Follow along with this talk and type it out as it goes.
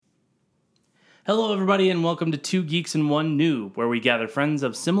Hello, everybody, and welcome to Two Geeks and One Noob, where we gather friends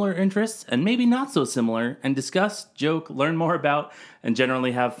of similar interests and maybe not so similar and discuss, joke, learn more about, and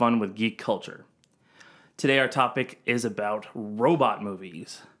generally have fun with geek culture. Today, our topic is about robot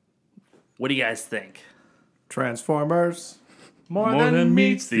movies. What do you guys think? Transformers. More than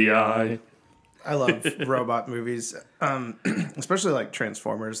meets the eye. I love robot movies, especially like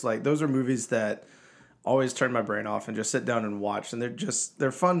Transformers. Like those are movies that always turn my brain off and just sit down and watch. And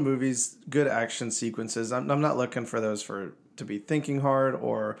they're fun movies, good action sequences. I'm not looking for those to be thinking hard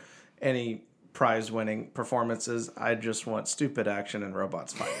or any prize winning performances. I just want stupid action and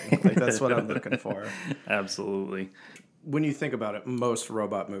robots fighting. Like that's what I'm looking for. Absolutely. When you think about it, most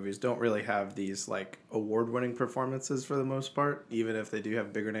robot movies don't really have these like award-winning performances for the most part, even if they do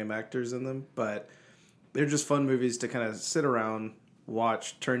have bigger name actors in them. But they're just fun movies to kind of sit around,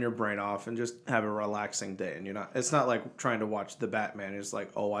 watch, turn your brain off, and just have a relaxing day. And it's not like trying to watch The Batman. It's like,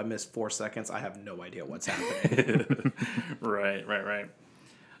 oh, I missed 4 seconds. I have no idea what's happening. Right.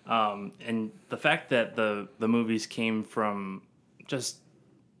 And the fact that the movies came from just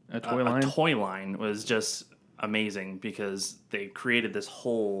A toy line was just amazing because they created this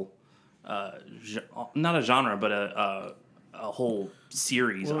whole not a genre but a whole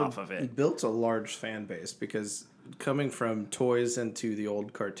series off of it. It built a large fan base because coming from toys into the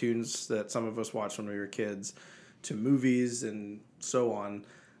old cartoons that some of us watched when we were kids to movies and so on,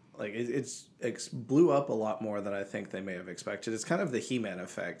 like it's blew up a lot more than I think they may have expected. It's kind of the He-Man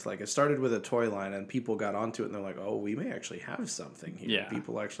effect. Like it started with a toy line and people got onto it and they're like, oh, we may actually have something here. Yeah.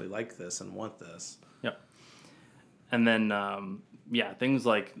 People actually like this and want this. Yep. And then things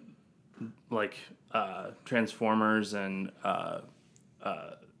like Transformers and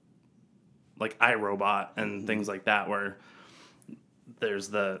like iRobot and things like that, where there's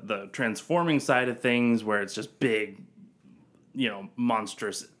the transforming side of things where it's just big,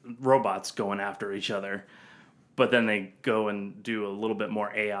 monstrous robots going after each other. But then they go and do a little bit more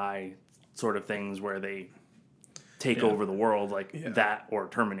AI sort of things where they take over the world, like that or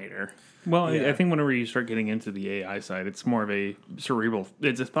Terminator. Well, I think whenever you start getting into the AI side, it's more of a cerebral.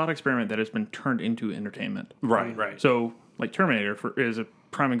 It's a thought experiment that has been turned into entertainment. Right. So, like Terminator is a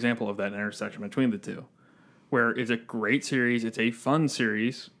prime example of that intersection between the two, where it's a great series. It's a fun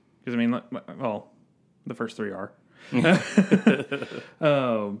series because the first 3 are.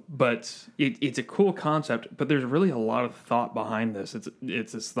 But it's a cool concept. But there's really a lot of thought behind this.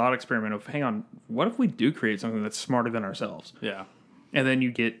 It's this thought experiment of, hang on, what if we do create something that's smarter than ourselves? Yeah. And then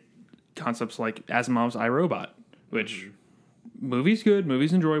you get concepts like Asimov's iRobot, which movie's good,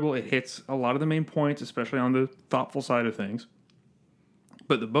 movie's enjoyable. It hits a lot of the main points, especially on the thoughtful side of things.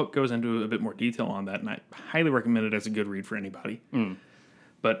 But the book goes into a bit more detail on that, and I highly recommend it as a good read for anybody.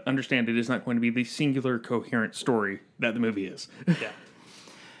 But understand it is not going to be the singular, coherent story that the movie is.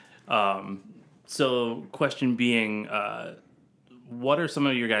 Yeah. So, question being, what are some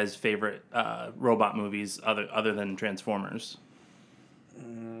of your guys' favorite robot movies other than Transformers?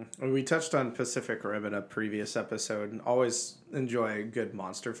 We touched on Pacific Rim in a previous episode. And always enjoy a good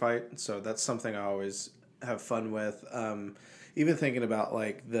monster fight, so that's something I always have fun with. Even thinking about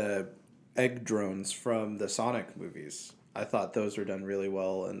like the egg drones from the Sonic movies, I thought those were done really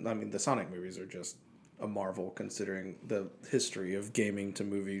well. And I mean, the Sonic movies are just a marvel considering the history of gaming to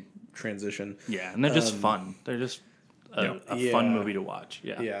movie transition. Yeah, and they're just fun. They're just a fun movie to watch.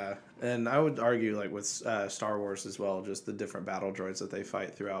 Yeah, and I would argue like with Star Wars as well, just the different battle droids that they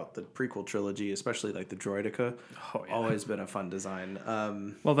fight throughout the prequel trilogy, especially like the Droideka, always been a fun design.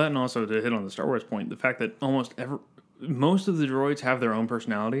 Well, that and also to hit on the Star Wars point, the fact that most of the droids have their own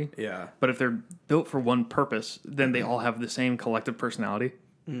personality. Yeah. But if they're built for one purpose, then they all have the same collective personality.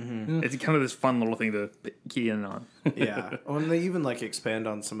 Mm-hmm. It's kind of this fun little thing to key in on. Yeah. When they even like expand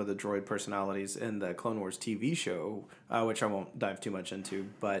on some of the droid personalities in the Clone Wars TV show, which I won't dive too much into,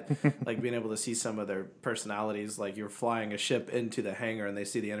 but like being able to see some of their personalities, like you're flying a ship into the hangar and they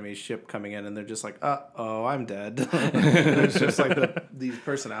see the enemy ship coming in and they're just like, oh, I'm dead. It's just like these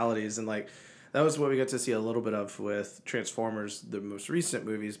personalities and like, that was what we got to see a little bit of with Transformers, the most recent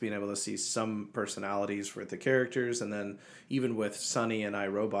movies, being able to see some personalities with the characters, and then even with Sonny and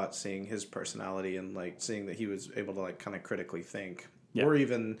iRobot, seeing his personality and like seeing that he was able to like kind of critically think, or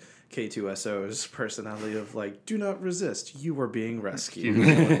even K2SO's personality of like, do not resist, you are being rescued.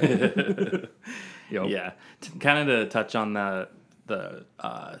 Yeah, kind of to touch on the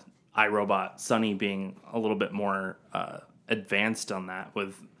iRobot, Sonny being a little bit more advanced on that,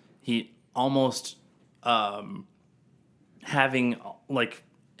 with he almost having like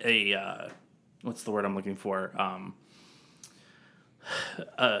a what's the word I'm looking for,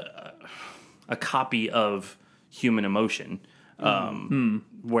 a copy of human emotion,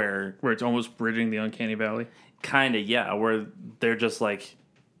 where Where it's almost bridging the uncanny valley. kind of, yeah, where they're just like,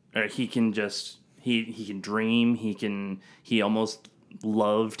 he can just, he can dream, he almost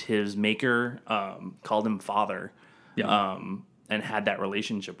loved his maker, called him father, Yeah. and had that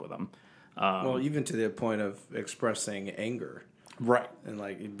relationship with him. Well, even to the point of expressing anger. Right. And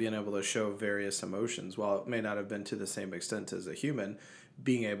like being able to show various emotions, while it may not have been to the same extent as a human,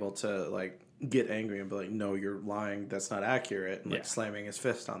 being able to like get angry and be like, "No, you're lying. That's not accurate." And like slamming his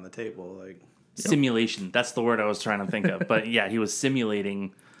fist on the table, like Simulation. That's the word I was trying to think of. But yeah, he was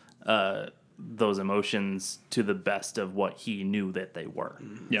simulating those emotions to the best of what he knew that they were.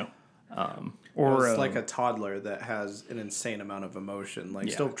 Yeah. or it's like a toddler that has an insane amount of emotion, like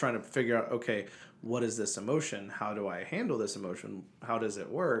still trying to figure out, okay, what is this emotion? How do I handle this emotion? How does it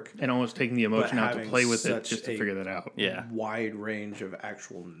work? And almost taking the emotion out to having play with it such just to a figure that out. Yeah. Wide range of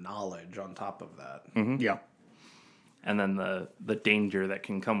actual knowledge on top of that. Yeah. And then the danger that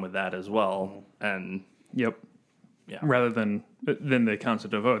can come with that as well. And Yep. yeah. Rather than the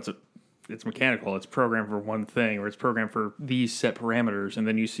concept of, it's mechanical, it's programmed for one thing, or it's programmed for these set parameters, and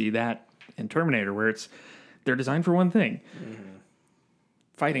then you see that in Terminator where they're designed for one thing.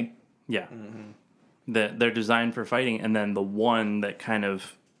 Fighting. Yeah. They're designed for fighting, and then the one that kind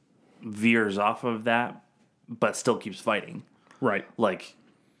of veers off of that but still keeps fighting. Right. Like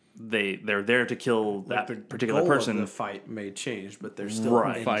they're there to kill that The particular goal person. of the fight may change, but they're still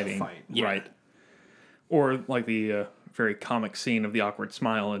in Fighting. the fight. Yeah. Right. Or like the very comic scene of the awkward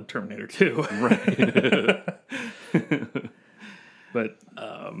smile in Terminator 2. Right. But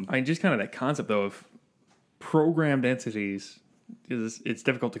I mean, just kind of that concept though of programmed entities, is it's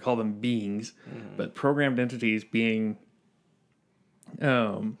difficult to call them beings, but programmed entities being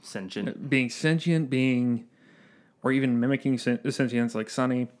Sentient. being sentient, being or even mimicking sentience like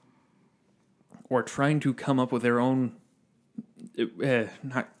Sonny, or trying to come up with their own,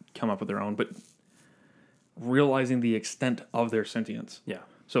 not come up with their own, but realizing the extent of their sentience. Yeah.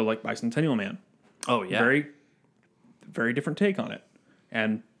 So like Bicentennial Man. Oh yeah. Very, very different take on it.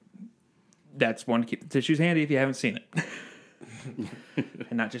 And that's one to keep the tissues handy if you haven't seen it.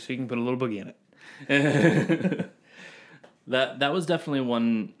 And not just so you can put a little boogie in it. That was definitely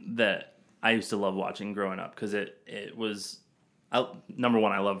one that I used to love watching growing up because it was number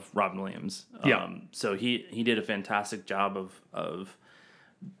one. I love Robin Williams. So he did a fantastic job of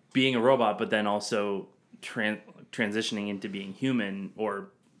being a robot, but then also transitioning into being human, or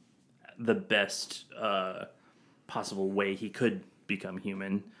the best possible way he could become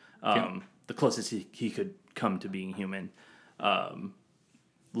human. The closest he could come to being human.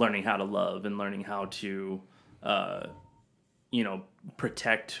 Learning how to love and learning how to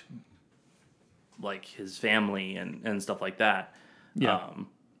protect like his family and stuff like that.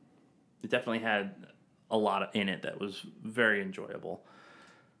 It definitely had a lot in it that was very enjoyable.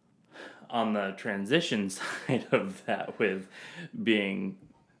 On the transition side of that, with being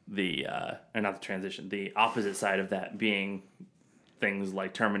the opposite side of that being things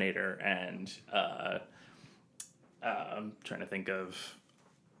like Terminator and I'm trying to think of.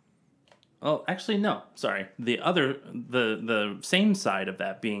 Oh, actually, no. Sorry. The same side of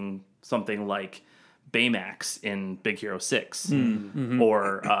that being something like Baymax in Big Hero 6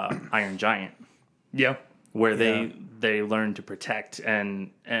 or Iron Giant, Yeah. where they learn to protect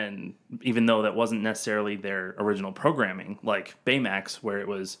and even though that wasn't necessarily their original programming, like Baymax, where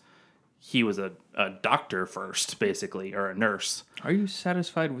he was a doctor first, basically, or a nurse. Are you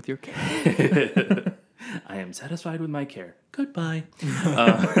satisfied with your care? I am satisfied with my care. Goodbye.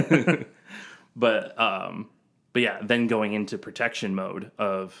 But yeah, then going into protection mode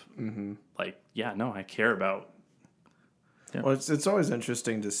of I care about. Yeah. Well, it's always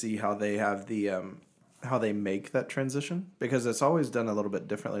interesting to see how they have the how they make that transition, because it's always done a little bit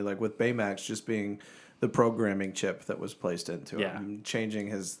differently. Like with Baymax just being the programming chip that was placed into him, changing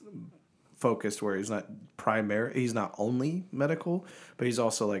his focus where he's not only medical, but he's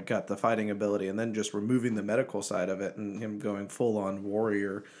also like got the fighting ability, and then just removing the medical side of it and him going full on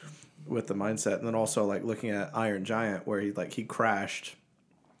warrior with the mindset. And then also like looking at Iron Giant, where he crashed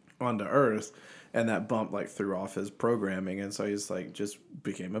onto Earth, and that bump like threw off his programming, and so he's like just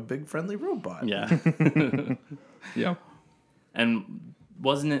became a big friendly robot. Yeah. Yeah. And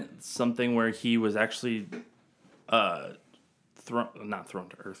wasn't it something where he was actually not thrown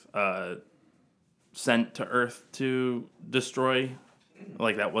to Earth, sent to Earth to destroy?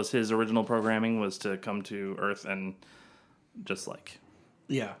 Like that was his original programming, was to come to Earth and just like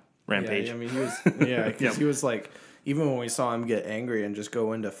rampage. Yeah, I mean, he was because he was like, even when we saw him get angry and just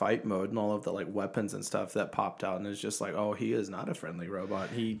go into fight mode and all of the like weapons and stuff that popped out, and it's just like, oh, he is not a friendly robot.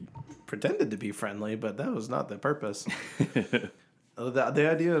 He pretended to be friendly, but that was not the purpose. The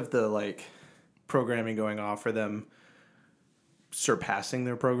idea of the like programming going off for them surpassing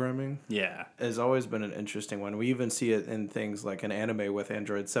their programming Yeah. has always been an interesting one. We even see it in things like an anime with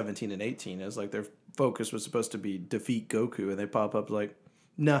Android 17 and 18 as like their focus was supposed to be defeat Goku, and they pop up like,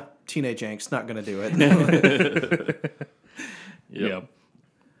 nah, teenage angst, not gonna do it. Yeah.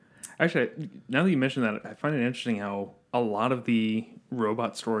 Actually, now that you mention that, I find it interesting how a lot of the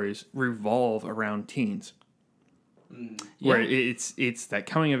robot stories revolve around teens. Where it's that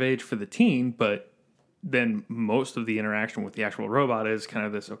coming of age for the teen, but then most of the interaction with the actual robot is kind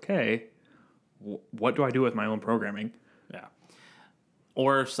of this, okay, what do I do with my own programming? Yeah.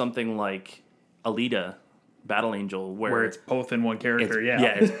 Or something like Alita, Battle Angel, where it's both in one character,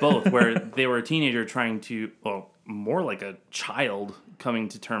 it's both, where they were a teenager trying to, well, more like a child coming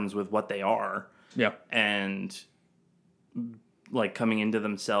to terms with what they are. Yeah. And like coming into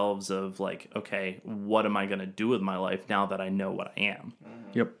themselves of like, okay, what am I going to do with my life now that I know what I am?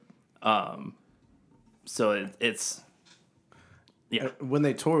 Yep. So it's When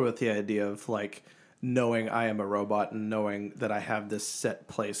they tour with the idea of like knowing I am a robot and knowing that I have this set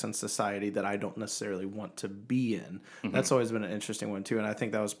place in society that I don't necessarily want to be in, that's always been an interesting one too. And I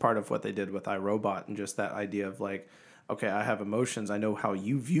think that was part of what they did with iRobot, and just that idea of like, okay, I have emotions, I know how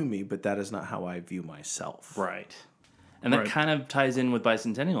you view me, but that is not how I view myself. right. And that kind of ties in with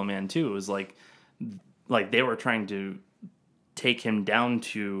Bicentennial Man too. It was like they were trying to take him down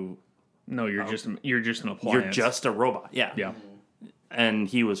to, No, you're just an appliance. you're just a robot. Yeah. Yeah. And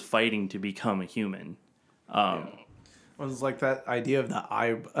he was fighting to become a human. It was like that idea of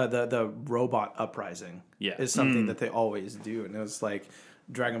the robot uprising. Yeah. Is something that they always do, and it was like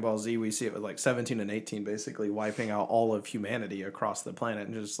Dragon Ball Z. We see it with like 17 and 18, basically wiping out all of humanity across the planet,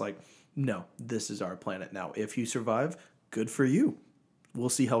 and just like, no, this is our planet now. If you survive, good for you. We'll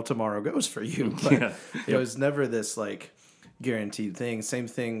see how tomorrow goes for you. But it was never this like guaranteed thing. Same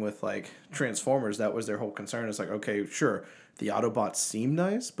thing with like Transformers. That was their whole concern. It's like, okay, sure, the Autobots seem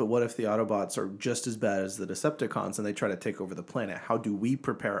nice, but what if the Autobots are just as bad as the Decepticons and they try to take over the planet? How do we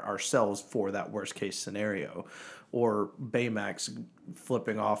prepare ourselves for that worst case scenario? Or Baymax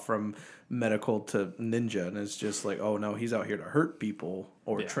flipping off from medical to ninja, and it's just like, oh no, he's out here to hurt people.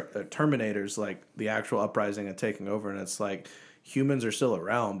 Or Terminator's like the actual uprising and taking over, and it's like humans are still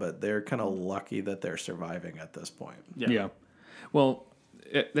around, but they're kind of lucky that they're surviving at this point. Yeah. Well,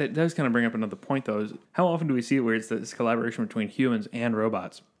 it does kind of bring up another point, though. Is how often do we see it where it's this collaboration between humans and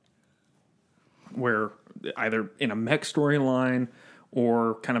robots? Where either in a mech storyline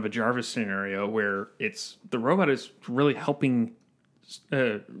or kind of a Jarvis scenario where it's the robot is really helping,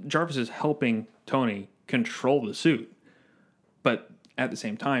 Jarvis is helping Tony control the suit. But at the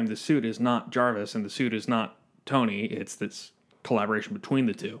same time, the suit is not Jarvis and the suit is not Tony. It's this collaboration between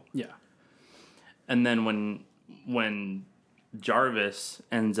the two. Yeah. And then when Jarvis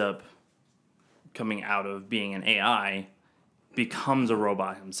ends up coming out of being an AI, becomes a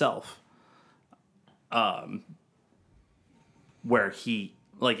robot himself. Where he,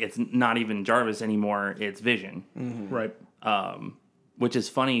 like, it's not even Jarvis anymore, it's Vision. Mm-hmm. Right. Which is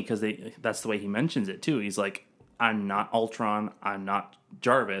funny because that's the way he mentions it too. He's like, I'm not Ultron, I'm not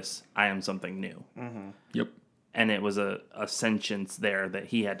Jarvis, I am something new. Mm-hmm. Yep. And it was a sentience there that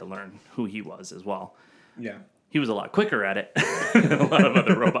he had to learn who he was as well. Yeah. He was a lot quicker at it than a lot of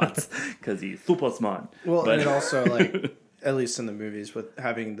other robots because he's super smart. Well, and it also, like, at least in the movies, with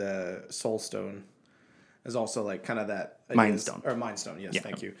having the Soul Stone is also, like, kind of that... Mind Stone. Or Mind Stone, yes,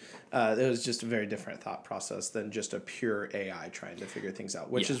 thank you. It was just a very different thought process than just a pure AI trying to figure things out,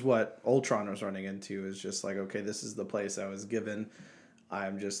 which is what Ultron was running into, is just like, okay, this is the place I was given.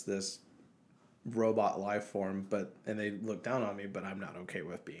 I'm just this robot life form, and they look down on me, but I'm not okay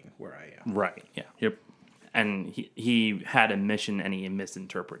with being where I am. Right, yeah. Yep. And he had a mission and he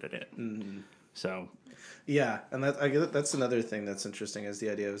misinterpreted it. Mm-hmm. So... Yeah, and that's another thing that's interesting, is the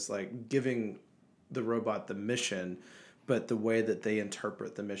idea of like giving the robot the mission, but the way that they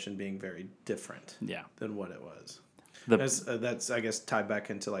interpret the mission being very different than what it was. That's I guess tied back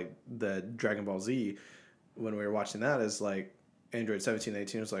into like the Dragon Ball Z when we were watching that, is like Android 17 and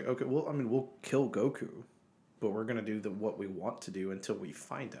 18 was like, okay, well, I mean, we'll kill Goku, but we're going to do what we want to do until we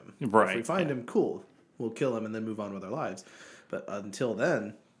find him. Right. If we find him, cool. We'll kill him and then move on with our lives. But until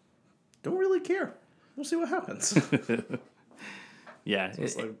then, don't really care. We'll see what happens. Yeah. So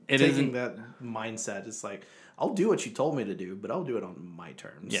it's like taking that mindset. It's like, I'll do what you told me to do, but I'll do it on my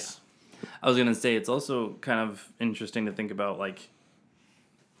terms. Yeah. I was going to say, it's also kind of interesting to think about, like,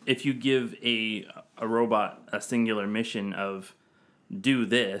 if you give a robot a singular mission of do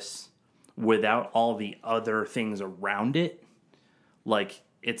this without all the other things around it, like,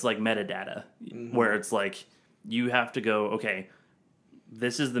 it's like metadata, where it's like, you have to go, okay,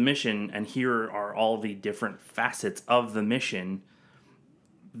 this is the mission, and here are all the different facets of the mission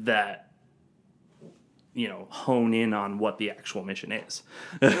that, hone in on what the actual mission is.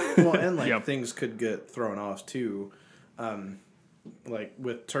 Well, and like Yep. things could get thrown off too. Like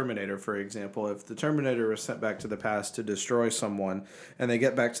with Terminator, for example, if the Terminator was sent back to the past to destroy someone, and they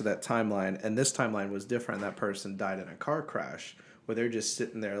get back to that timeline, and this timeline was different, that person died in a car crash, where they're just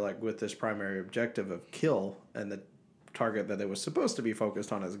sitting there like with this primary objective of kill, and the target that it was supposed to be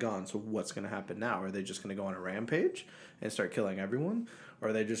focused on is gone. So what's going to happen now? Are they just going to go on a rampage and start killing everyone? Or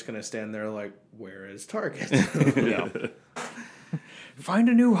are they just going to stand there like, where is Target? Yeah. Find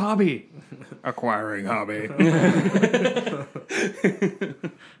a new hobby. Acquiring hobby.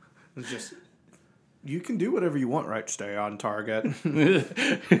 It's just, you can do whatever you want, right? Stay on target.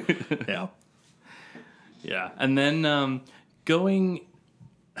 Yeah. Yeah. And then going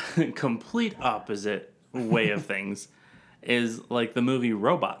complete opposite way of things is like the movie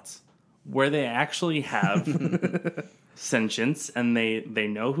Robots, where they actually have sentience and they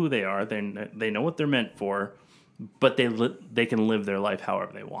know who they are, they know what they're meant for, but they can live their life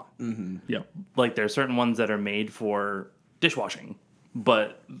however they want. Mm-hmm. Yeah. Like there are certain ones that are made for dishwashing,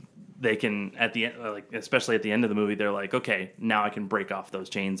 but they can at the end, like especially at the end of the movie, they're like, okay, now I can break off those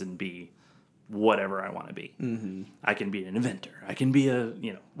chains and be whatever I want to be. Mm-hmm. I can be an inventor. I can be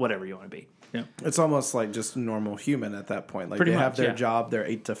whatever you want to be. Yeah. It's almost like just a normal human at that point. Like Pretty they much, have their yeah. job, they're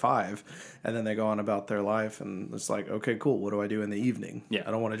 8 to 5, and then they go on about their life, and it's like, okay, cool. What do I do in the evening? Yeah.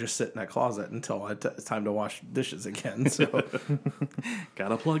 I don't want to just sit in that closet until it's time to wash dishes again. So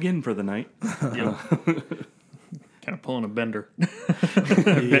Gotta plug in for the night. Kind of pulling a Bender.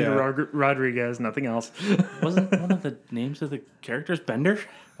 Bender Rodriguez, nothing else. Wasn't one of the names of the characters Bender?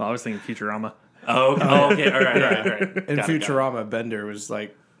 Well, I was thinking Futurama. Oh, okay. All right. in Got it. Futurama, Bender was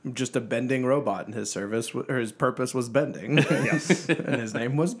like just a bending robot, and his purpose was bending. Yes. And his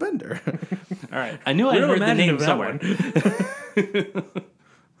name was Bender. All right. I knew I Real heard the name imaginative, that somewhere.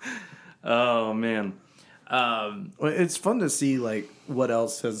 Oh, man. Well, it's fun to see like what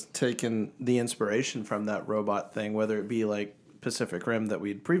else has taken the inspiration from that robot thing, whether it be like Pacific Rim that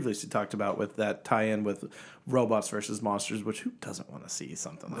we'd previously talked about with that tie-in with robots versus monsters, which who doesn't want to see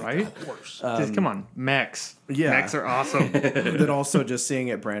something like Right? that? Of course. Just come on. Mechs. Yeah. Mechs are awesome. Then also just seeing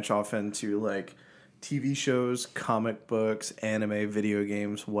it branch off into like TV shows, comic books, anime, video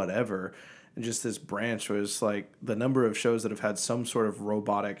games, whatever. And just this branch was like the number of shows that have had some sort of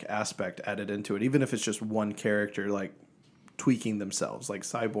robotic aspect added into it, even if it's just one character like tweaking themselves, like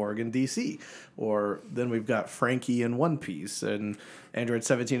Cyborg in DC. Or then we've got Frankie in One Piece and Android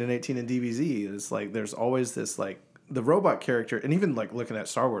 17 and 18 in DBZ. It's like there's always this like the robot character, and even like looking at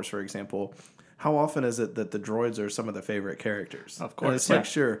Star Wars, for example, how often is it that the droids are some of the favorite characters? Of course, And it's yeah. like,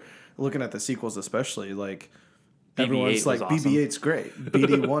 sure, looking at the sequels especially, like BB-8 everyone's like, was awesome. BB-8's great.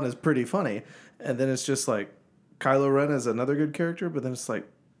 BD-1 is pretty funny. And then it's just like, Kylo Ren is another good character, but then it's like,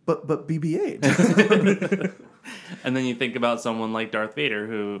 but BB-8. And then you think about someone like Darth Vader,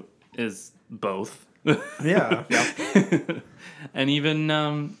 who is both. Yeah. And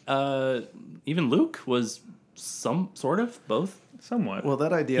even Luke was some sort of both. Somewhat. Well,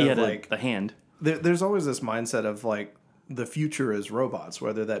 that idea He of had like, the hand. there's always this mindset of like, the future is robots,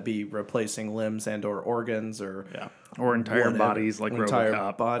 whether that be replacing limbs and or organs or or entire whatever. bodies like entire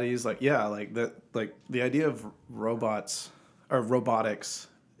RoboCop. bodies, like like that, like the idea of robots or robotics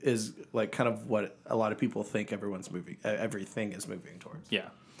is like kind of what a lot of people think everything is moving towards. Yeah.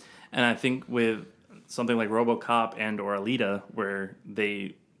 And I think with something like RoboCop and or Alita, where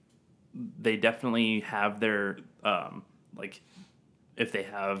they definitely have their like if they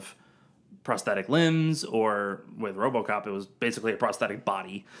have prosthetic limbs, or with RoboCop it was basically a prosthetic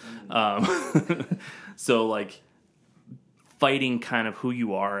body. So like fighting kind of who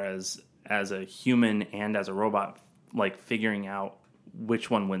you are as a human and as a robot, like figuring out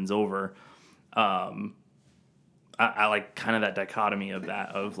which one wins over. I like kind of that dichotomy of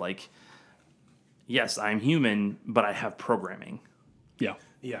that, of like, yes, I'm human, but I have programming. Yeah.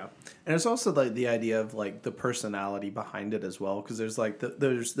 Yeah, and it's also like the idea of like the personality behind it as well, because there's like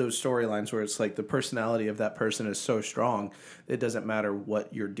there's those storylines where it's like the personality of that person is so strong, it doesn't matter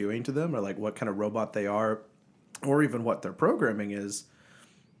what you're doing to them or like what kind of robot they are, or even what their programming is,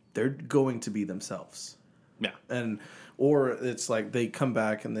 they're going to be themselves. Yeah. And or it's like they come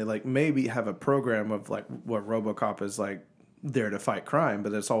back and they like maybe have a program of like what RoboCop is like there to fight crime,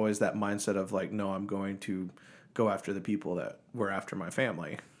 but it's always that mindset of like, no, I'm going to go after the people that were after my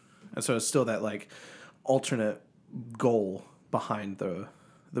family. And so it's still that like alternate goal behind the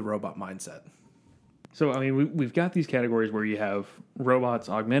robot mindset. So, I mean, we've got these categories where you have robots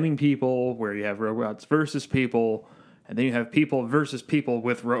augmenting people, where you have robots versus people, And then you have people versus people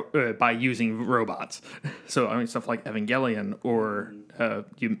with by using robots. So I mean, stuff like Evangelion, or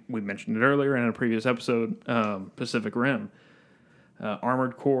we mentioned it earlier in a previous episode, Pacific Rim,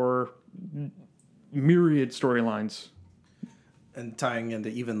 Armored Core, myriad storylines, and tying into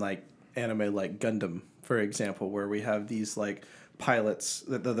even like anime like Gundam, for example, where we have these like pilots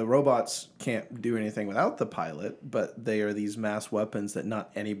that the robots can't do anything without the pilot, but they are these mass weapons that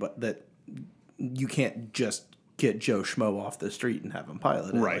not anybody that you can't just get Joe Schmo off the street and have him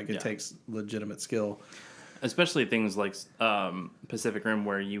pilot it. Right. Like it takes legitimate skill. Especially things like Pacific Rim,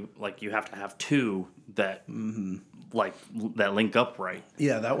 where you have to have two that that link up right.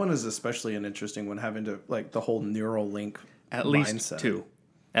 Yeah, that one is especially an interesting one, having to like the whole neural link at mindset. least two.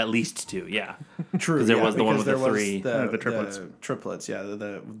 At least two, yeah. True, because there was the one with the three, the triplets. The triplets, yeah,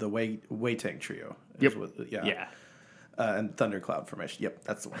 the Wei Tank trio. Yep. Yeah. And Thundercloud formation. Yep,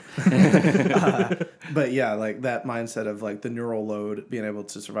 that's the one. But yeah, like that mindset of like the neural load, being able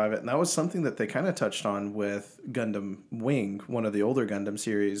to survive it. And that was something that they kind of touched on with Gundam Wing, one of the older Gundam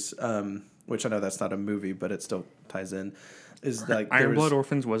series, which I know that's not a movie, but it still ties in. Is like Iron Blood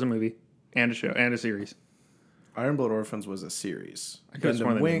Orphans was a movie and a show and a series. Iron Blood Orphans was a series.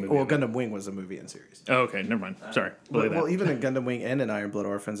 Gundam Wing, Gundam Wing was a movie and series. Oh, okay, never mind. Sorry. Well, even in Gundam Wing and in Iron Blood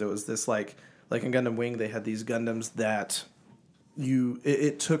Orphans, it was this like in Gundam Wing, they had these Gundams that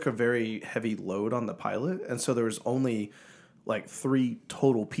it took a very heavy load on the pilot, and so there was only like 3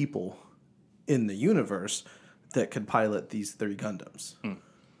 total people in the universe that could pilot these 3 Gundams.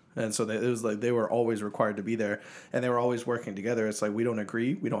 And so it was like they were always required to be there, and they were always working together. It's like, we don't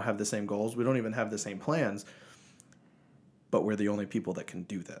agree, we don't have the same goals, we don't even have the same plans, but we're the only people that can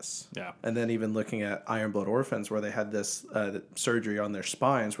do this. Yeah. And then even looking at Iron Blood Orphans, where they had this surgery on their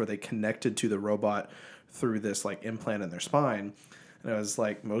spines, where they connected to the robot through this like implant in their spine. And it was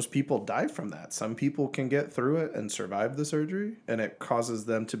like, most people die from that. Some people can get through it and survive the surgery, and it causes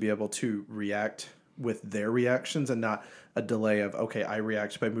them to be able to react with their reactions and not a delay of, okay, I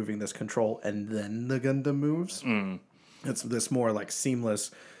react by moving this control and then the Gundam moves. It's this more like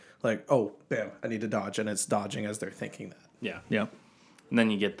seamless, like, oh, bam, I need to dodge, and it's dodging as they're thinking that. Yeah. Yeah. And then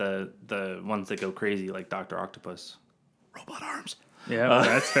you get the ones that go crazy, like Dr. Octopus. Robot arms. Yeah,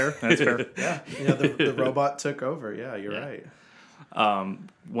 that's fair. That's fair. Yeah, the robot took over. Yeah, you're right.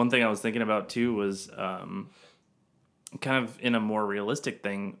 One thing I was thinking about too was kind of in a more realistic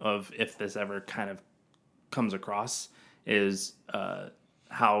thing of if this ever kind of comes across is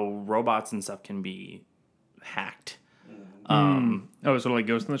how robots and stuff can be hacked. Oh, so like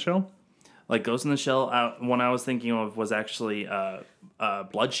Ghost in the Shell? Like Ghost in the Shell, one I was thinking of was actually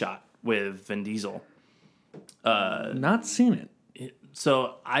Bloodshot with Vin Diesel. Not seen it.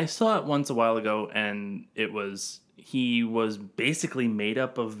 So I saw it once a while ago, and he was basically made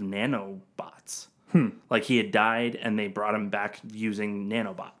up of nanobots. Like he had died, and they brought him back using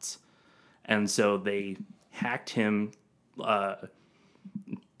nanobots. And so they hacked him,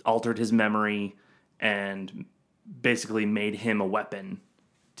 altered his memory, and basically made him a weapon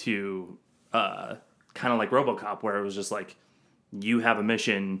to kind of like RoboCop, where it was just like, you have a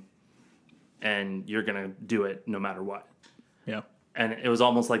mission, and you're going to do it no matter what. Yeah. And it was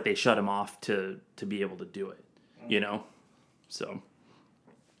almost like they shut him off to be able to do it, you know? So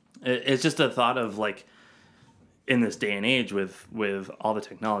it's just a thought of like, in this day and age with all the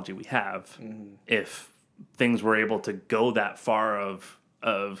technology we have, if things were able to go that far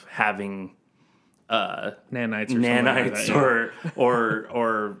of having nanites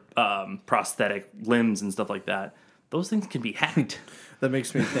or prosthetic limbs and stuff like that, those things can be hacked. That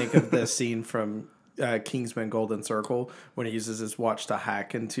makes me think of the scene from Kingsman Golden Circle when he uses his watch to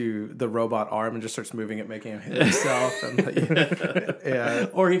hack into the robot arm and just starts moving it, making him hit himself. And yeah.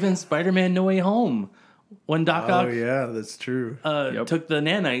 Or even Spider-Man No Way Home, when Doc Ock that's true. took the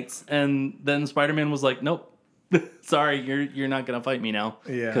nanites, and then Spider-Man was like, nope. Sorry, you're not gonna fight me now.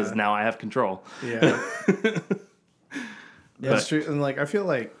 Yeah. Because now I have control. Yeah. That's true. And like I feel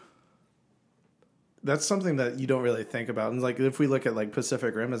like that's something that you don't really think about. And like if we look at like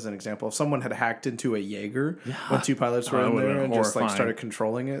Pacific Rim as an example, if someone had hacked into a Jaeger when 2 pilots were in there and just like started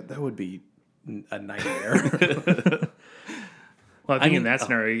controlling it, that would be a nightmare. Well, I think in that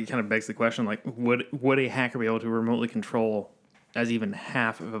scenario, it kind of begs the question: like, would a hacker be able to remotely control as even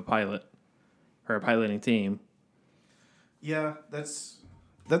half of a pilot or a piloting team? Yeah, that's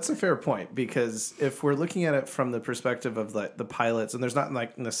a fair point, because if we're looking at it from the perspective of the pilots, and there's not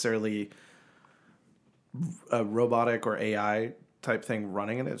like necessarily a robotic or AI type thing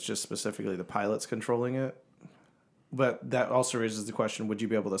running it, it's just specifically the pilots controlling it. But that also raises the question, would you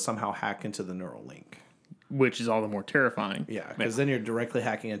be able to somehow hack into the neural link? Which is all the more terrifying. Yeah, because then you're directly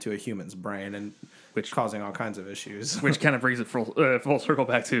hacking into a human's brain, and which causing all kinds of issues. which kind of brings it full circle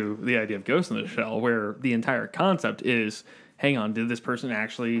back to the idea of Ghost in the Shell, where the entire concept is, hang on, did this person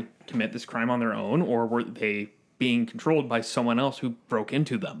actually commit this crime on their own, or were they being controlled by someone else who broke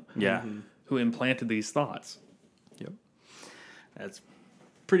into them? Yeah. Who implanted these thoughts? Yep. That's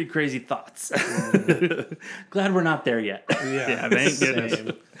pretty crazy thoughts. Glad we're not there yet. Yeah, thank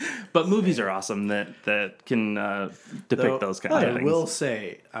goodness. But movies are awesome that can depict those kind of things. I will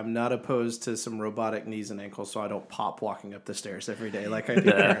say, I'm not opposed to some robotic knees and ankles, so I don't pop walking up the stairs every day like I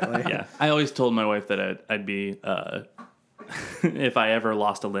do currently. Yeah, I always told my wife that I'd be if I ever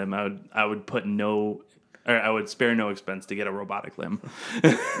lost a limb, I would I would spare no expense to get a robotic limb.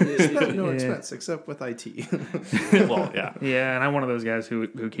 It's no expense except with IT. Well, yeah. Yeah, and I'm one of those guys who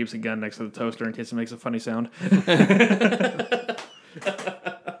keeps a gun next to the toaster in case it makes a funny sound.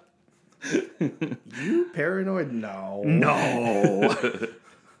 You paranoid? No.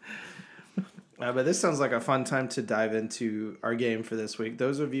 But this sounds like a fun time to dive into our game for this week.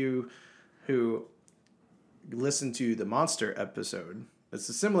 Those of you who listened to the monster episode, it's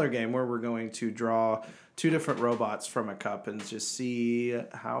a similar game where we're going to draw 2 different robots from a cup and just see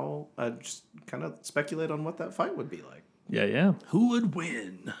how, just kind of speculate on what that fight would be like. Yeah. Who would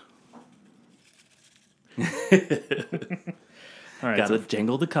win? All right. Gotta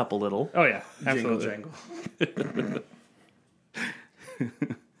jangle the cup a little. Oh yeah, absolutely. Jingle.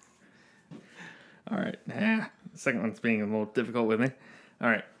 All right. The second one's being a little difficult with me. All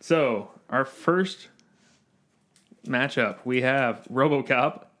right. So our first matchup, we have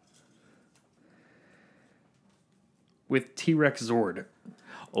RoboCop with T-Rex Zord.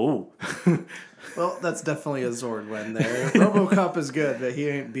 Oh. Well, that's definitely a Zord win there. RoboCop is good, but he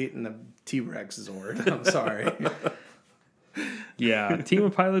ain't beating a T-Rex Zord. I'm sorry. Yeah, team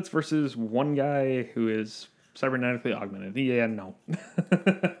of pilots versus one guy who is cybernetically augmented. Yeah, no.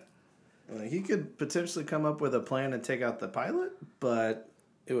 He could potentially come up with a plan and take out the pilot, but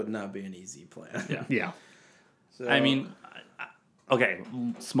it would not be an easy plan. Yeah. So, I mean, okay,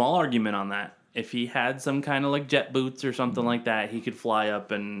 small argument on that. If he had some kind of like jet boots or something like that, he could fly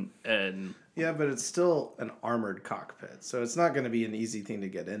up and yeah, but it's still an armored cockpit, so it's not going to be an easy thing to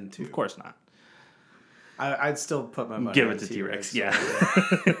get into. of course not. I'd still put my money Give on it to T-Rex. Yeah.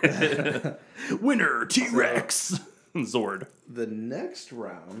 Winner, T-Rex. Zord. The next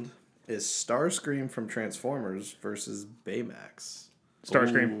round is Starscream from Transformers versus Baymax.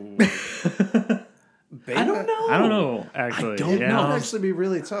 Starscream. I don't know. I don't know, actually. I don't It know. would actually be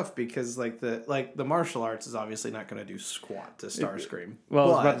really tough because the martial arts is obviously not going to do squat to Starscream.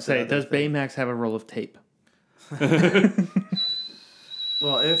 Well, I was But about to say, the other does thing- Baymax have a roll of tape?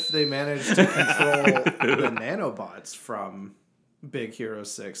 Well, if they manage to control the nanobots from Big Hero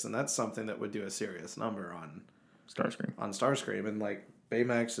 6, then that's something that would do a serious number on Starscream. and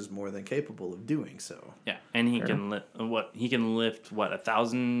Baymax is more than capable of doing so. Yeah, and he can lift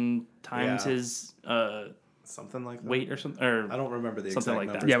 1,000 times Yeah. his Something like that. weight or something, or I don't remember the something exact like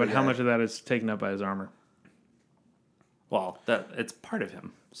that. numbers, Yeah, but how much of that is taken up by his armor? well, that it's part of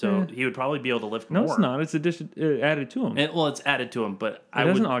him, so he would probably be able to lift No, more. it's not. It's added to him. It's added to him, but It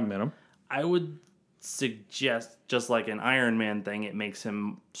doesn't augment him. I would suggest, just like an Iron Man thing, it makes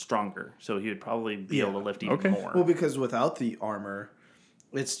him stronger, so he would probably be able to lift even more. Well, because without the armor,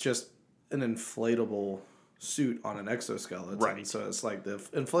 it's just an inflatable suit on an exoskeleton. Right. So it's like the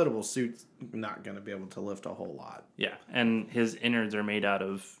inflatable suit's not going to be able to lift a whole lot. Yeah, and his innards are made out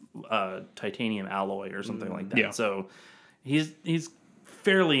of titanium alloy or something like that. Yeah. So he's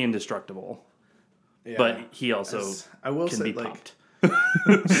fairly indestructible, Yeah. but he also I will can say, be like, pumped.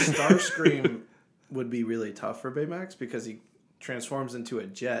 Starscream would be really tough for Baymax because he transforms into a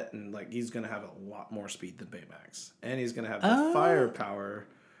jet and he's going to have a lot more speed than Baymax. And he's going to have the firepower.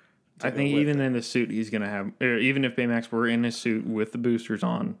 I think even in the suit, he's going to have... even if Baymax were in his suit with the boosters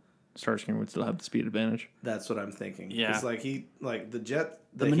on, Starscream would still have the speed advantage. That's what I'm thinking. Yeah. Because the jet...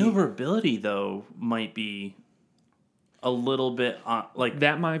 The maneuverability, though, might be a little bit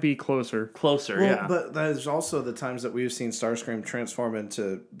That might be closer. closer. Well, Yeah, but there's also the times that we've seen Starscream transform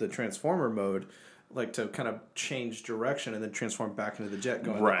into the Transformer mode, to kind of change direction and then transform back into the jet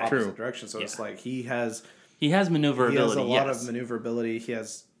going Right. the opposite True. direction. So it's Yeah. like he has maneuverability. He has a lot yes. of maneuverability. He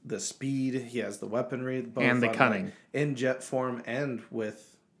has the speed. He has the weaponry, both And the on, cunning. in jet form and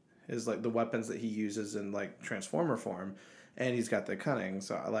with his the weapons that he uses in Transformer form, and he's got the cunning.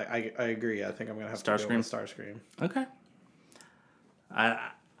 So I agree. I think I'm gonna have to go with Starscream. Okay.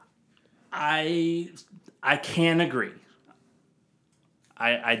 I can agree.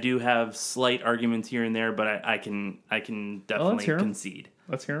 I do have slight arguments here and there, but I can definitely hear 'em. concede.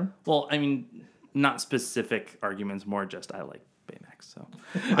 Let's hear him. Well, I mean, not specific arguments, more just I like Baymax. So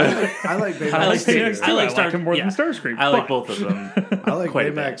I like Baymax. I like too. Baymax too. I like him more than yeah. Starscream. I like but- both of them. I like quite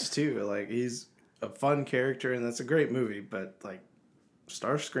a bit. Baymax too. Like he's a fun character, and that's a great movie. But like,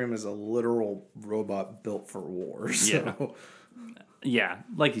 Starscream is a literal robot built for war. So. Yeah,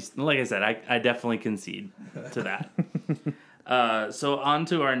 like I said, I definitely concede to that. So on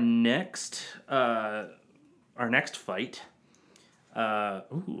to our next fight.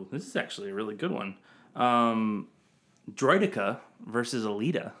 This is actually a really good one. Droideka versus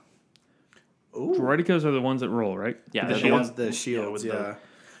Alita. Droidicas are the ones that roll, right? Yeah, The the shields, ones- the shields, with yeah.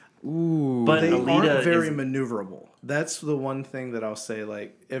 Ooh. But They Alita aren't very is maneuverable. That's the one thing that I'll say.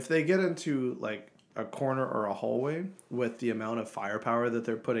 Like, if they get into like a corner or a hallway with the amount of firepower that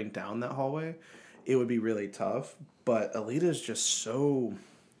they're putting down that hallway, it would be really tough. But Alita is just so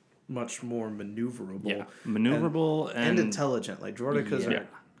much more maneuverable. maneuverable and intelligent. Like Droidicas Yeah. are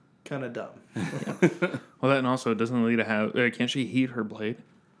kind of dumb. Well, that and also, doesn't Alita have... can't she heat her blade?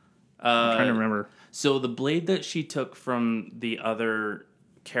 I'm trying to remember. So the blade that she took from the other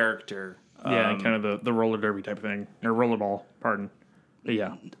character, Yeah, kind of the roller derby type of thing. Or rollerball, pardon. But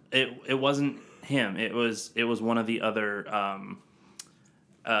yeah. it wasn't him. It was one of the other.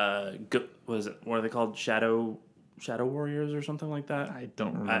 Was it? What are they called? Shadow warriors or something like that. I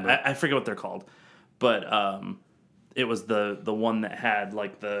don't remember. I forget what they're called, but it was the one that had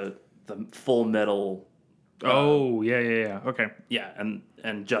like the full metal. Oh, yeah. Okay. Yeah,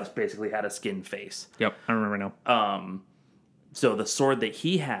 and just basically had a skin face. Yep, I remember now. So the sword that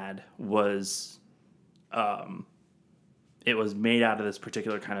he had was, it was made out of this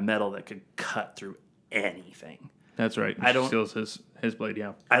particular kind of metal that could cut through anything. That's right. I don't- Steals his blade,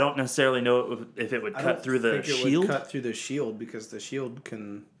 yeah. I don't necessarily know if it would cut through the shield. Would cut through the shield because the shield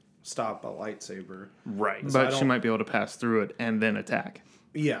can stop a lightsaber. Right. But she might be able to pass through it and then attack.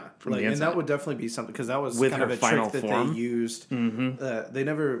 Yeah, From the and inside. that would definitely be something because that was With kind of her a final trick that form? they used. They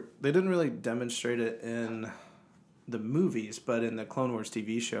didn't really demonstrate it in the movies, but in the Clone Wars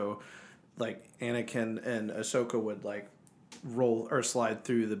TV show, like Anakin and Ahsoka would like roll or slide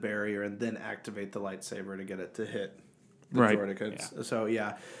through the barrier and then activate the lightsaber to get it to hit the Right. Droidicas. So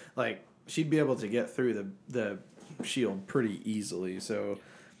yeah, like she'd be able to get through the shield pretty easily. So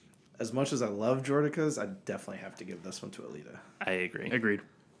as much as I love Droidicas, I definitely have to give this one to Alita. I agree. Agreed.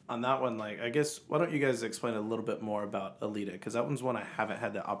 On that one, like I guess, why don't you guys explain a little bit more about Alita? Because that one's one I haven't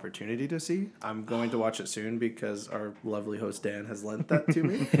had the opportunity to see. I'm going to watch it soon because our lovely host Dan has lent that to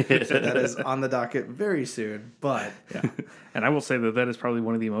me. So that is on the docket very soon. But Yeah. And I will say that is probably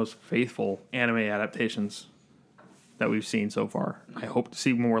one of the most faithful anime adaptations that we've seen so far. I hope to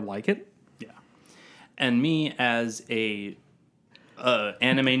see more like it. Yeah. And me as a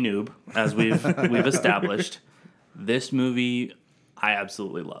anime noob, as we've established, this movie I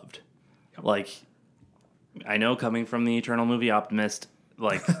absolutely loved. Like, I know coming from the Eternal Movie Optimist,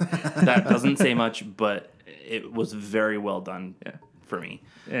 like that doesn't say much, but it was very well done for me.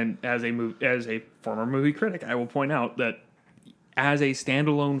 And as a former movie critic, I will point out that as a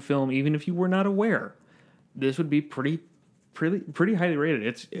standalone film, even if you were not aware, this would be pretty highly rated.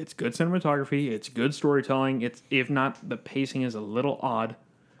 It's good cinematography, it's good storytelling. It's, if not, the pacing is a little odd.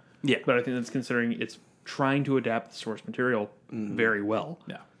 Yeah. But I think that's considering it's trying to adapt the source material very well.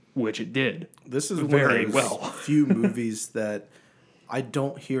 Yeah. Which it did. this is Very one of those well. few movies that I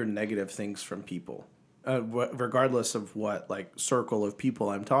don't hear negative things from people. Regardless of what like circle of people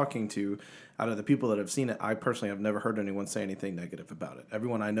I'm talking to, out of the people that have seen it, I personally have never heard anyone say anything negative about it.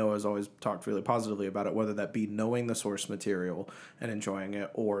 Everyone I know has always talked really positively about it, whether that be knowing the source material and enjoying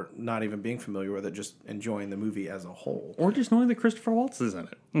it, or not even being familiar with it, just enjoying the movie as a whole. Or just knowing that Christopher Waltz is in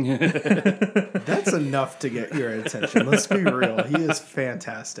it. That's enough to get your attention. Let's be real. He is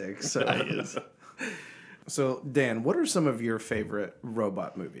fantastic. So He is. So, Dan, what are some of your favorite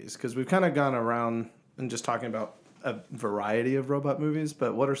robot movies? Because we've kind of gone around and just talking about a variety of robot movies,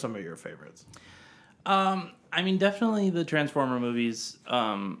 but what are some of your favorites? I mean, definitely the Transformer movies,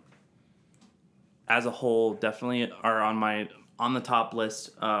 as a whole, definitely are on the top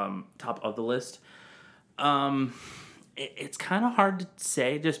list, top of the list. It's kind of hard to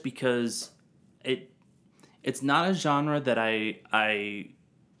say just because it's not a genre that I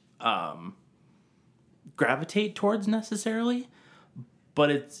gravitate towards necessarily, but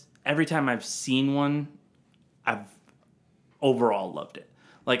it's every time I've seen one, I've overall loved it.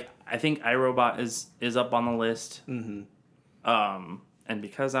 Like, I think iRobot is up on the list. Mm-hmm. And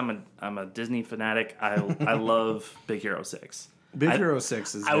because I'm a Disney fanatic, I love Big Hero 6. Big Hero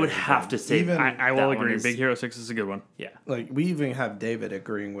 6 is I would very have good. to say Even, I will that one agree. is- Big Hero 6 is a good one. Yeah. like, we even have David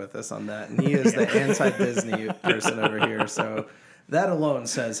agreeing with us on that, and he is the anti-Disney person over here, so that alone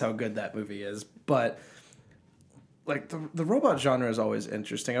says how good that movie is. But like the robot genre is always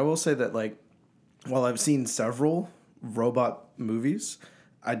interesting. I will say that like while I've seen several robot movies,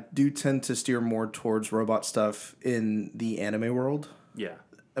 I do tend to steer more towards robot stuff in the anime world. Yeah.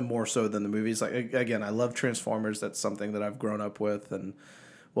 And more so than the movies. Like again, I love Transformers. That's something that I've grown up with and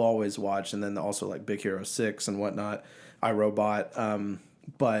will always watch. And then also like Big Hero 6 and whatnot, iRobot.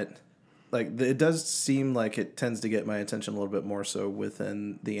 But like it does seem like it tends to get my attention a little bit more so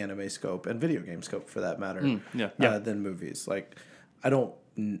within the anime scope and video game scope for that matter. Than movies. Like I don't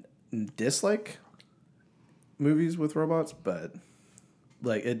dislike movies with robots, but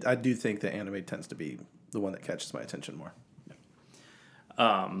like I do think that anime tends to be the one that catches my attention more.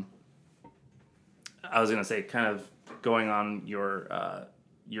 I was gonna say, kind of going on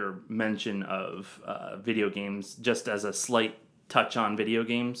your mention of video games, just as a slight touch on video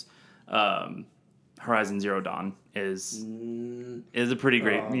games. Horizon Zero Dawn is a pretty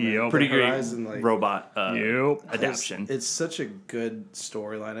great, Horizon, robot adaptation. It's such a good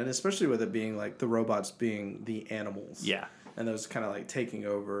storyline, and especially with it being like the robots being the animals, and those kind of like taking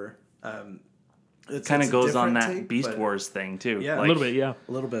over. It kind of goes on that Beast Wars thing too. Yeah, a little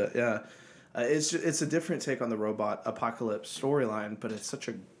bit. Yeah. It's a different take on the robot apocalypse storyline, but it's such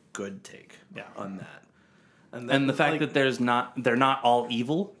a good take on that. And the fact that they're not all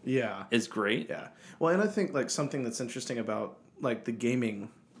evil is great. Yeah. Well, and I think like something that's interesting about like the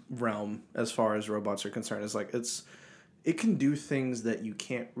gaming realm as far as robots are concerned is like it can do things that you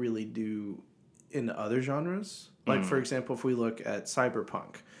can't really do in other genres. Like for example, if we look at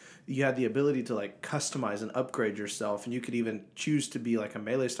Cyberpunk, you had the ability to like customize and upgrade yourself, and you could even choose to be like a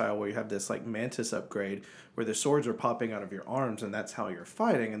melee style where you have this like mantis upgrade where the swords are popping out of your arms and that's how you're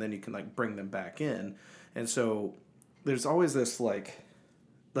fighting, and then you can like bring them back in. And so there's always this like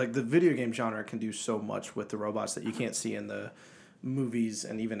the video game genre can do so much with the robots that you can't see in the movies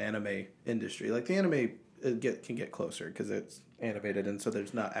and even anime industry. Like the anime can get closer because it's animated, and so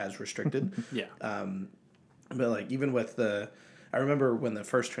there's not as restricted. But like even with I remember when the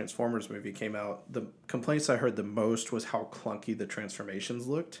first Transformers movie came out, the complaints I heard the most was how clunky the transformations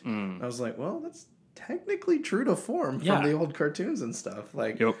looked. I was like, well, that's technically true to form from the old cartoons and stuff.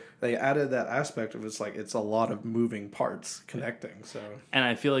 Like they added that aspect of it's a lot of moving parts connecting. So, and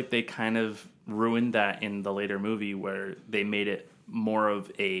I feel like they kind of ruined that in the later movie where they made it more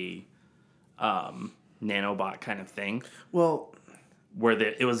of a nanobot kind of thing. Well, where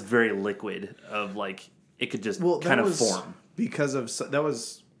it was very liquid of like it could just kind of form. Because of that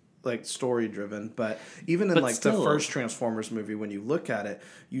was like story driven, but even in the first Transformers movie, when you look at it,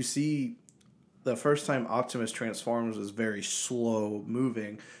 you see the first time Optimus transforms is very slow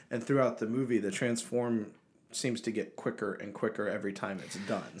moving, and throughout the movie, the transform seems to get quicker and quicker every time it's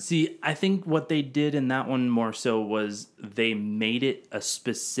done. See, I think what they did in that one more so was they made it a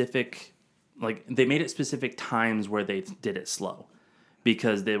specific, specific times where they did it slow,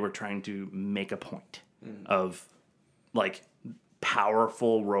 because they were trying to make a point of like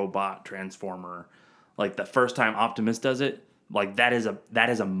powerful robot transformer. Like the first time Optimus does it, like that is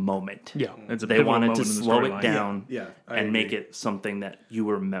a moment. Yeah, it's a they wanted to slow it down and make it something that you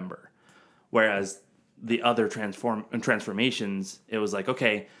remember. Whereas the other transformations, it was like,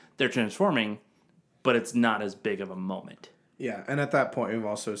 okay, they're transforming, but it's not as big of a moment. Yeah, and at that point, we've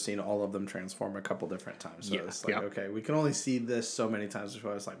also seen all of them transform a couple different times. So it's like, okay, we can only see this so many times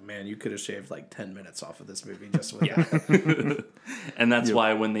before. It's like, man, you could have shaved like 10 minutes off of this movie just with that. And that's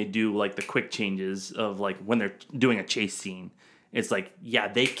why when they do like the quick changes of like when they're doing a chase scene, it's like,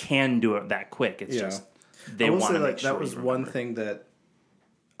 they can do it that quick. It's just they want to make sure. That was one thing that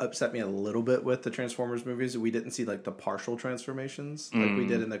upset me a little bit with the Transformers movies. We didn't see like the partial transformations like we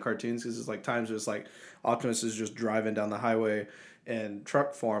did in the cartoons, because it's like times it was like Optimus is just driving down the highway in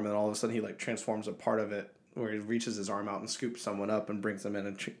truck form, and all of a sudden he like transforms a part of it where he reaches his arm out and scoops someone up and brings them in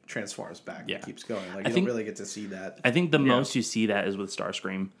and transforms back and keeps going. Like you don't really get to see that. I think the most you see that is with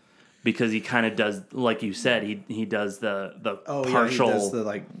Starscream, because he kind of does, like you said, he does the partial. He does the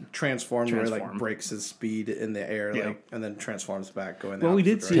like transform where he like breaks his speed in the air, like, and then transforms back going. Well, we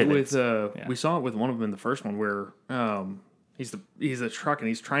did see it with we saw it with one of them in the first one where he's a truck and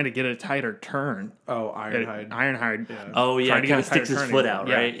he's trying to get a tighter turn. Oh, Ironhide. Ironhide. Yeah. Oh yeah, kind of sticks his foot out,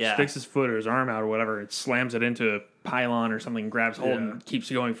 right? Yeah, sticks his foot or his arm out or whatever. It slams it into a pylon or something, grabs hold and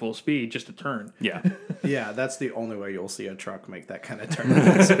keeps going full speed just to turn. Yeah. Yeah, that's the only way you'll see a truck make that kind of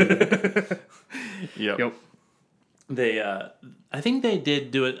turn. Yep. They, I think they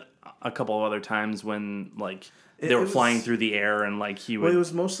did do it a couple of other times when like they were flying through the air and like he would. Well, it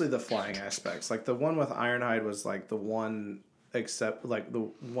was mostly the flying aspects. Like the one with Ironhide was like the one except like the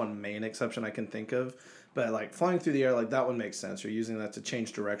one main exception I can think of. But like flying through the air, like that one makes sense. You're using that to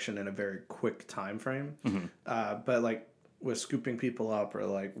change direction in a very quick time frame. But like with scooping people up or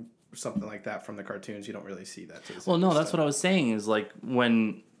like something like that from the cartoons, you don't really see that. Well, no, that's what I was saying is like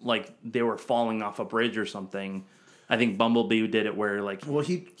when like they were falling off a bridge or something. I think Bumblebee did it where like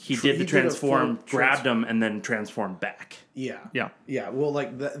he did the transform, grabbed him, and then transformed back. Yeah. Yeah. Well,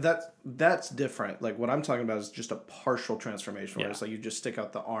 like that's different. Like what I'm talking about is just a partial transformation where it's like you just stick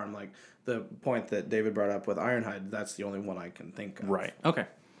out the arm. Like the point that David brought up with Ironhide, that's the only one I can think of. Right. Okay.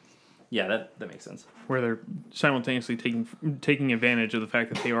 Yeah, that makes sense. Where they're simultaneously taking advantage of the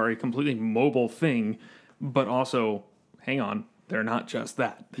fact that they are a completely mobile thing, but also, hang on, they're not just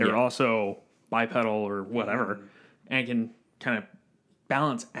that. They're also bipedal or whatever, and can kind of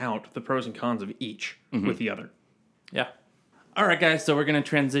balance out the pros and cons of each with the other. Yeah. All right, guys, so we're going to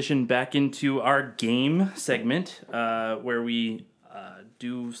transition back into our game segment where we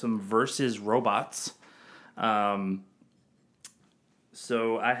do some versus robots.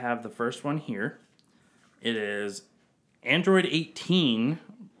 So I have the first one here. It is Android 18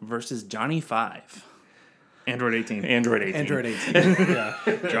 versus Johnny 5. Android 18. Android 18. Android 18. Yeah.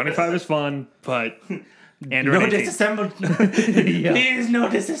 Johnny 5 is fun, but Android 18. Disassemble. Please, no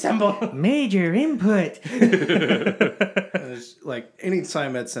disassemble. Major input. Like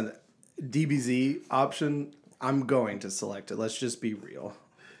anytime it's an DBZ option, I'm going to select it. Let's just be real.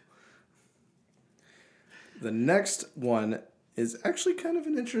 The next one is actually kind of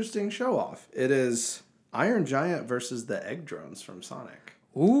an interesting show off. It is Iron Giant versus the Egg Drones from Sonic.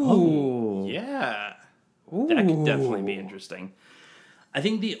 Ooh. Yeah. That could definitely be interesting. I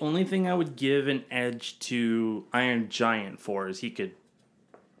think the only thing I would give an edge to Iron Giant for is he could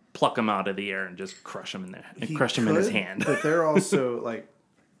pluck him out of the air and just crush him in there and crush him in his hand. But they're also like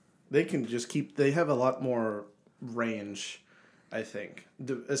they can just they have a lot more range, I think.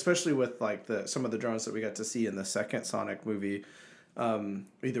 Especially with like some of the drones that we got to see in the second Sonic movie.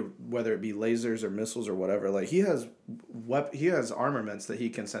 Either whether it be lasers or missiles or whatever, like he has armaments that he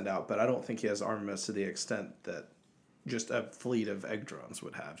can send out, but I don't think he has armaments to the extent that just a fleet of egg drones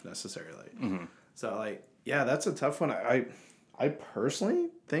would have necessarily. So like, yeah, that's a tough one. I personally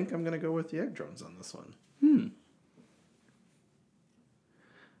think I'm gonna go with the egg drones on this one.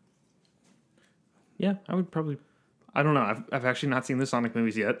 Yeah, I would probably. I don't know. I've actually not seen the Sonic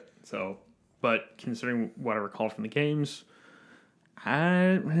movies yet, so but considering what I recall from the games.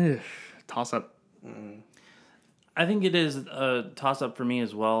 Toss up. I think it is a toss up for me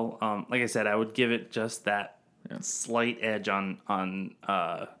as well. Like I said, I would give it just that slight edge on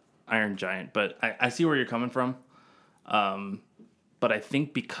Iron Giant, but I see where you're coming from. But I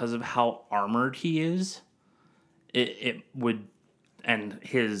think because of how armored he is, it would, and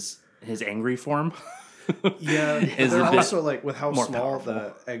his angry form. Yeah, they're also like with how small powerful.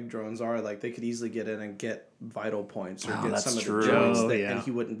 the egg drones are. Like they could easily get in and get vital points or get some of true. the joints, And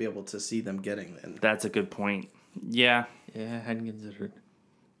he wouldn't be able to see them getting in. That's a good point. Yeah. Yeah, I hadn't considered.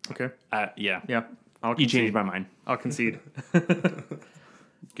 Okay. Yeah. Yeah. I'll You concede. changed my mind. I'll concede.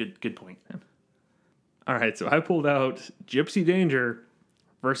 Good point. All right, so I pulled out Gypsy Danger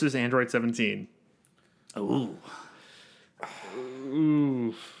versus Android 17. Ooh.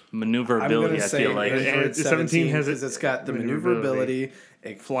 Ooh. Maneuverability, I feel like. Android 17 has because it's got the maneuverability.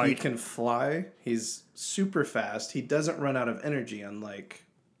 He can fly. He's super fast. He doesn't run out of energy, unlike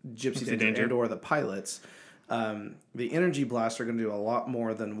Gypsy Danger and or the pilots. The energy blasts are going to do a lot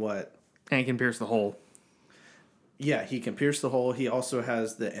more than what. And can pierce the hole. Yeah, he can pierce the hole. He also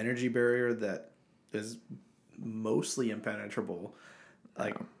has the energy barrier that is mostly impenetrable.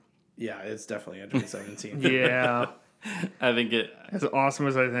 Like, yeah, it's definitely Android 17. Yeah. I think it. As awesome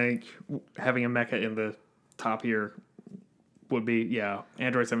as I think having a mecha in the top here would be, yeah,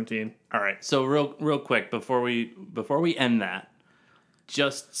 Android 17. All right. So real quick before we end that,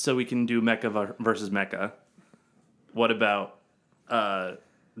 just so we can do mecha versus mecha, what about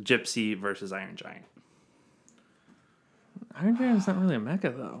Gypsy versus Iron Giant? Iron Giant's not really a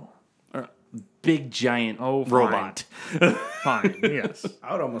mecha though. Big giant fine. robot. Fine, yes.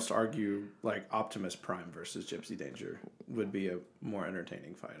 I would almost argue like Optimus Prime versus Gypsy Danger would be a more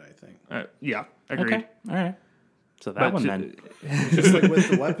entertaining fight, I think. Yeah, agreed. Okay. All right. So that one then. Just like with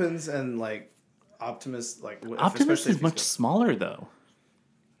the weapons and like Optimus, like Optimus is much smaller though.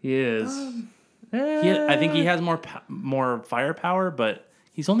 He is. I think he has more firepower, but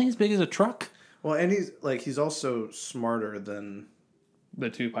he's only as big as a truck. Well, and he's also smarter than The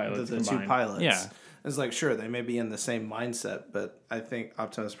two pilots the combined. two pilots. Yeah. It's like, sure, they may be in the same mindset, but I think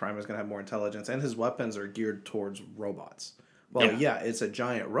Optimus Prime is going to have more intelligence, and his weapons are geared towards robots. Well, yeah, it's a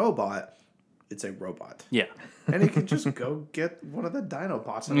giant robot. it's a robot. Yeah. And he can just go get one of the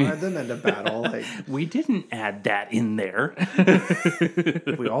Dinobots and ride them into battle. Like, We didn't add that in there.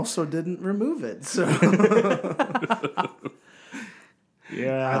 we also didn't remove it. So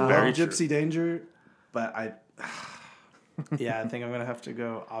Yeah. I very love true. Gypsy Danger, but I think I'm going to have to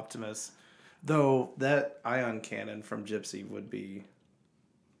go Optimus. Though that ion cannon from Gypsy would be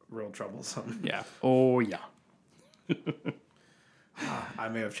real troublesome. Yeah. Oh, yeah. I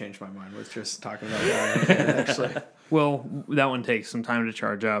may have changed my mind with just talking about the ion cannon, actually. Well, that one takes some time to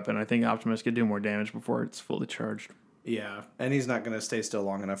charge up, and I think Optimus could do more damage before it's fully charged. Yeah, and he's not going to stay still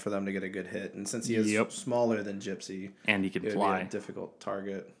long enough for them to get a good hit. And since he is smaller than Gypsy, And he can it would fly. be a difficult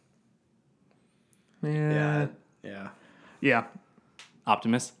target. Yeah. Yeah, Yeah.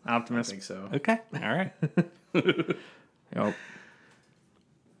 Optimus? I Optimus. think so. Okay. All right. Yep.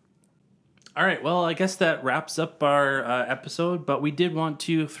 All right, well, I guess that wraps up our episode, but we did want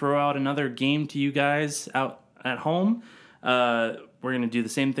to throw out another game to you guys out at home. We're going to do the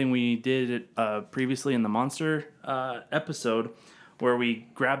same thing we did previously in the Monster episode, where we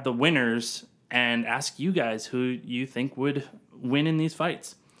grab the winners and ask you guys who you think would win in these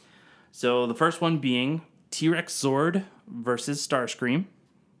fights. So the first one being T-Rex Zord versus Starscream,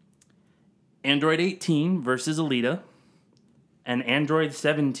 Android 18 versus Alita, and Android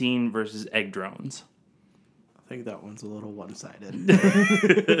 17 versus Egg Drones. I think that one's a little one-sided.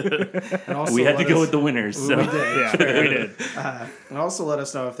 And also We had to let go us- with the winners. So. We did. Yeah, we did. And also let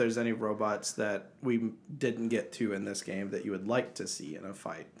us know if there's any robots that we didn't get to in this game that you would like to see in a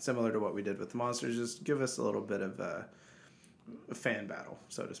fight. Similar to what we did with the monsters, just give us a little bit of a fan battle,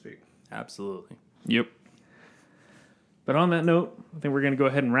 so to speak. Absolutely. Yep. But on that note, I think we're going to go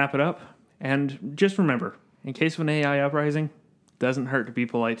ahead and wrap it up. And just remember, in case of an AI uprising, doesn't hurt to be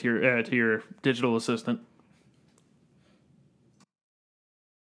polite to your digital assistant.